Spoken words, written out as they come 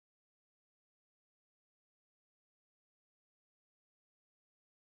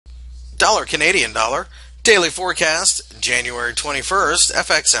Dollar Canadian dollar. Daily forecast, January 21st,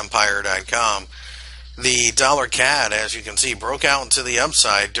 fxempire.com. The dollar CAD, as you can see, broke out to the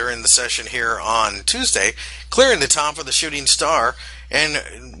upside during the session here on Tuesday, clearing the top of the shooting star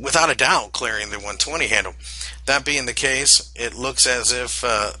and without a doubt clearing the 120 handle. That being the case, it looks as if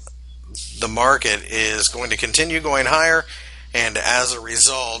the market is going to continue going higher, and as a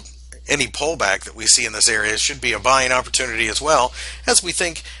result, any pullback that we see in this area should be a buying opportunity as well, as we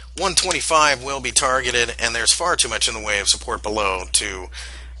think 125 will be targeted and there's far too much in the way of support below to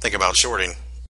think about shorting.